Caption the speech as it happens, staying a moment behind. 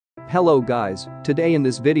Hello guys, today in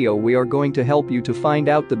this video we are going to help you to find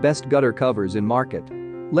out the best gutter covers in market.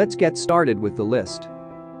 Let's get started with the list.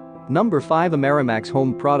 Number 5 Amerimax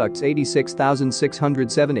Home Products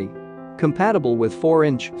 86670. Compatible with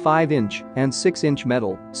 4-inch, 5-inch, and 6-inch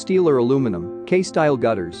metal, steel or aluminum, K-style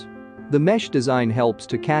gutters. The mesh design helps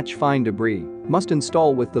to catch fine debris, must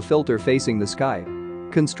install with the filter facing the sky.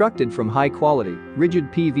 Constructed from high-quality, rigid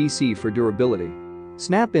PVC for durability.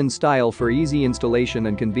 Snap-in style for easy installation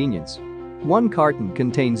and convenience. One carton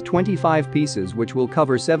contains 25 pieces which will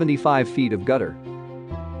cover 75 feet of gutter.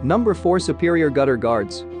 Number 4 Superior Gutter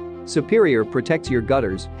Guards. Superior protects your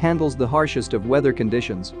gutters, handles the harshest of weather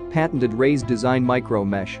conditions, patented raised design micro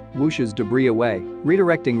mesh, whooshes debris away,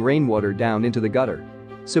 redirecting rainwater down into the gutter.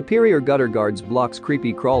 Superior Gutter Guards blocks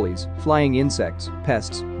creepy crawlies, flying insects,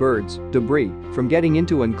 pests, birds, debris from getting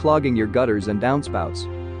into and clogging your gutters and downspouts.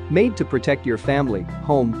 Made to protect your family,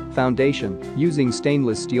 home, foundation, using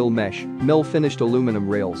stainless steel mesh, mill-finished aluminum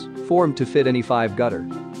rails, formed to fit any 5 gutter.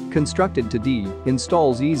 Constructed to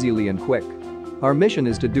installs easily and quick. Our mission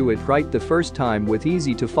is to do it right the first time with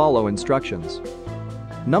easy-to-follow instructions.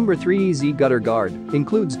 Number 3 Easy Gutter Guard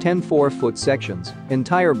includes 10 4-foot sections,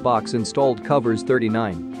 entire box installed covers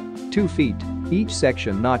 39.2 feet, each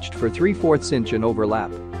section notched for 3/4 inch in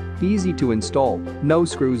overlap. Easy to install, no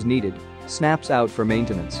screws needed, snaps out for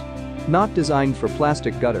maintenance. Not designed for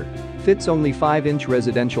plastic gutter, fits only 5-inch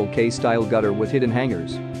residential K-style gutter with hidden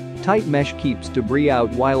hangers. Tight mesh keeps debris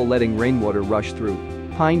out while letting rainwater rush through.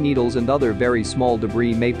 Pine needles and other very small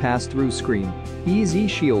debris may pass through screen. Easy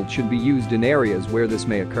Shield should be used in areas where this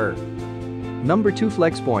may occur. Number 2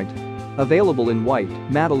 FlexxPoint. Available in white,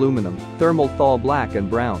 matte aluminum, thermal thaw black and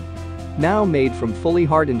brown. Now made from fully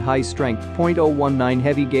hardened high-strength .019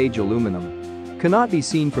 heavy-gauge aluminum. Cannot be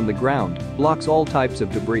seen from the ground, blocks all types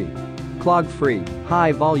of debris. Clog-free,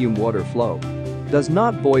 high-volume water flow. Does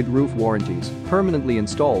not void roof warranties, permanently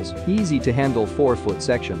installs, easy to handle 4-foot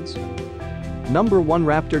sections. Number 1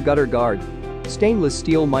 Raptor Gutter Guard. Stainless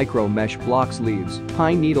steel micro mesh blocks leaves,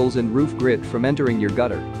 pine needles and roof grit from entering your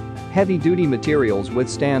gutter. Heavy-duty materials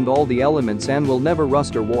withstand all the elements and will never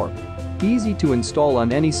rust or warp. Easy to install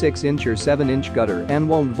on any 6-inch or 7-inch gutter and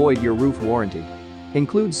won't void your roof warranty.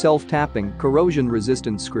 Includes self-tapping,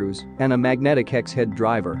 corrosion-resistant screws, and a magnetic hex head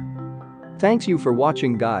driver. Thanks you for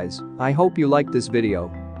watching guys, I hope you liked this video.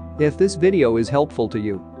 If this video is helpful to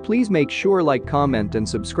you, please make sure like, comment and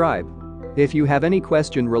subscribe. If you have any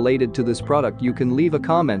question related to this product you can leave a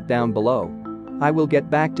comment down below. I will get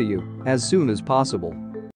back to you as soon as possible.